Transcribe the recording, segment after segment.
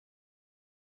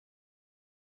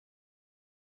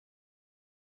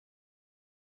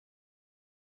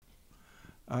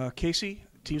Casey,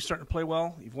 team's starting to play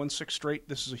well. You've won 6 straight.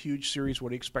 This is a huge series. What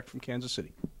do you expect from Kansas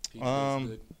City?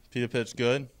 Peter Pitt's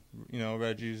good.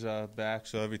 Reggie's back,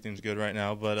 so everything's good right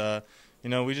now. But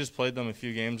we just played them a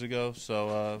few games ago,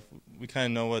 so we kind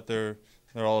of know what they're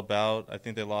all about. I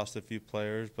think they lost a few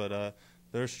players, but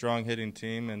they're a strong hitting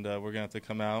team, and we're going to have to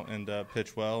come out and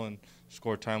pitch well and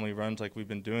score timely runs like we've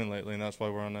been doing lately, and that's why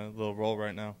we're on a little roll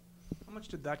right now. How much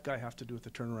did that guy have to do with the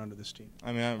turnaround of this team?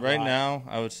 I mean, right now,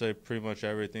 I would say pretty much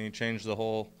everything. He changed the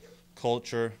whole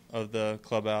culture of the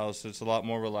clubhouse. It's a lot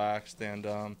more relaxed, and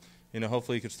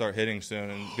hopefully he could start hitting soon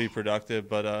and be productive.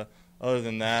 But other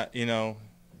than that,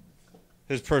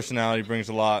 his personality brings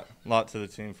a lot to the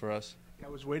team for us. I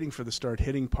was waiting for the start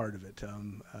hitting part of it,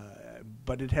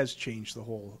 but it has changed the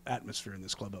whole atmosphere in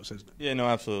this clubhouse, hasn't it? Yeah, no,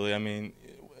 absolutely. I mean,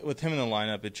 with him in the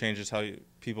lineup, it changes how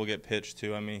people get pitched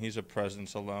to. I mean, he's a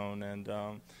presence alone,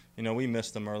 and we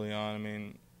missed him early on. I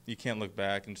mean, you can't look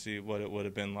back and see what it would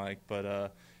have been like, but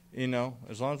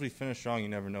as long as we finish strong, you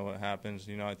never know what happens.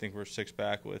 I think we're 6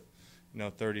 back with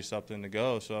 30-something to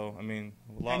go. So, I mean,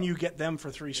 and you get them for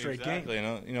 3 straight games.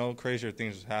 Exactly. Crazier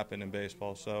things happen in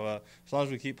baseball. So, as long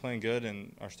as we keep playing good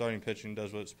and our starting pitching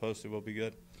does what it's supposed to, we'll be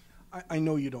good. I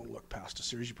know you don't look past a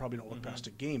series. You probably don't look past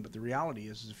a game. But the reality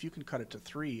is if you can cut it to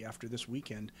 3 after this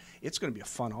weekend, it's going to be a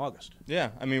fun August.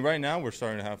 Yeah. I mean, right now we're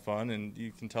starting to have fun, and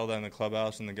you can tell that in the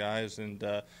clubhouse and the guys. And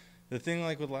the thing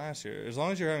like with last year, as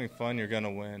long as you're having fun, you're going to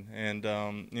win. And,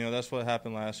 that's what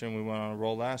happened last year, and we went on a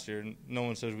roll last year. And no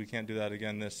one says we can't do that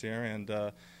again this year. And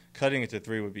cutting it to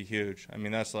 3 would be huge. I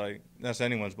mean, that's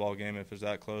anyone's ball game if it's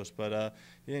that close. But,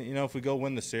 if we go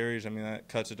win the series, I mean, that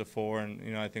cuts it to 4.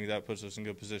 And, I think that puts us in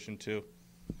good position too.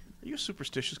 Are you a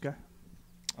superstitious guy?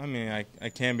 I mean, I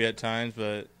can be at times,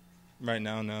 but right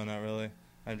now, no, not really.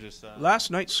 I'm just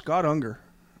last night, Scott Unger,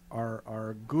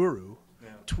 our guru,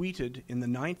 tweeted in the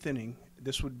 9th inning,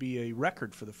 this would be a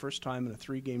record for the first time in a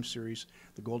 3-game series.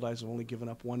 The Goldeyes have only given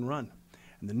up 1 run.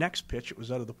 And the next pitch, it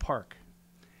was out of the park.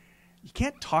 You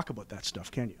can't talk about that stuff,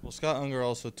 can you? Well, Scott Unger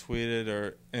also tweeted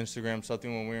or Instagrammed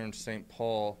something when we were in St.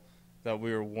 Paul that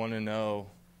we were 1-0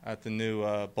 at the new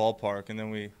ballpark, and then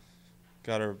we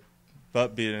got our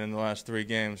butt beaten in the last 3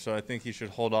 games. So I think he should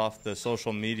hold off the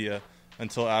social media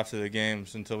until after the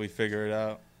games, until we figure it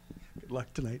out. Good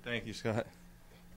luck tonight. Thank you, Scott.